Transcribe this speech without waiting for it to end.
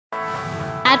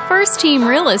At First Team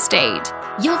Real Estate,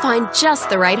 you'll find just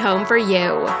the right home for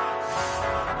you.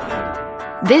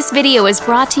 This video is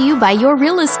brought to you by your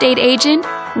real estate agent,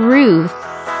 Ruth.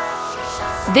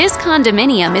 This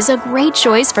condominium is a great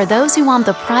choice for those who want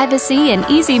the privacy and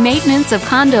easy maintenance of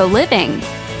condo living,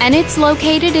 and it's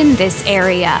located in this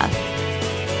area.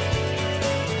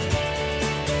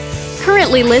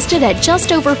 Currently listed at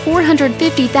just over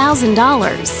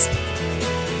 $450,000.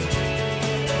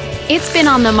 It's been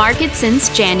on the market since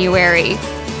January.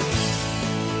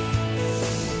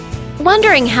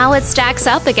 Wondering how it stacks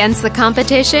up against the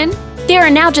competition? There are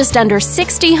now just under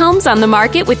 60 homes on the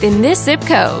market within this zip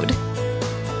code.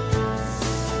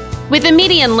 With a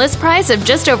median list price of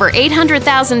just over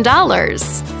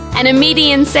 $800,000 and a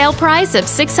median sale price of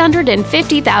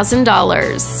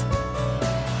 $650,000.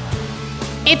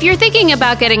 If you're thinking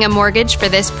about getting a mortgage for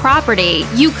this property,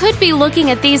 you could be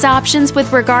looking at these options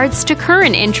with regards to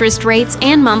current interest rates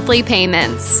and monthly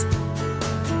payments.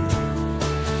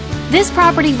 This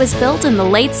property was built in the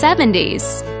late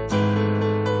 70s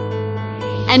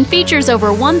and features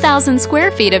over 1,000 square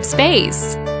feet of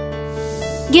space,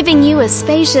 giving you a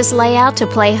spacious layout to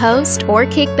play host or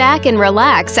kick back and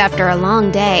relax after a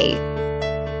long day.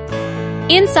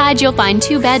 Inside, you'll find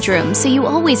 2 bedrooms, so you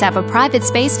always have a private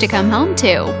space to come home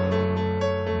to,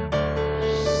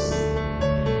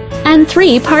 and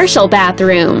 3 partial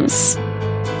bathrooms.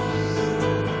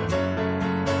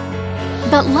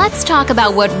 But let's talk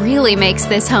about what really makes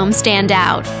this home stand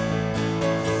out.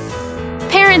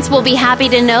 Parents will be happy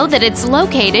to know that it's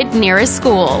located near a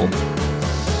school.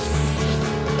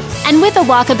 And with a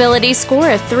walkability score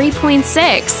of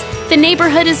 3.6, the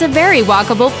neighborhood is a very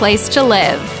walkable place to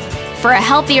live. For a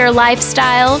healthier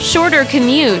lifestyle, shorter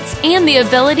commutes, and the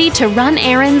ability to run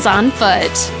errands on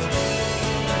foot.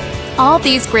 All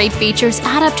these great features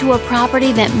add up to a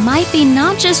property that might be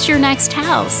not just your next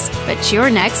house, but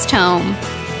your next home.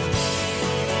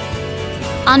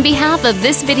 On behalf of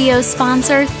this video's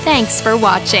sponsor, thanks for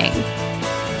watching.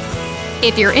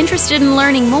 If you're interested in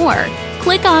learning more,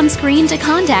 click on screen to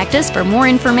contact us for more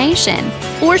information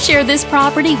or share this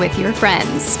property with your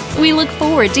friends. We look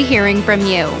forward to hearing from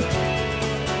you.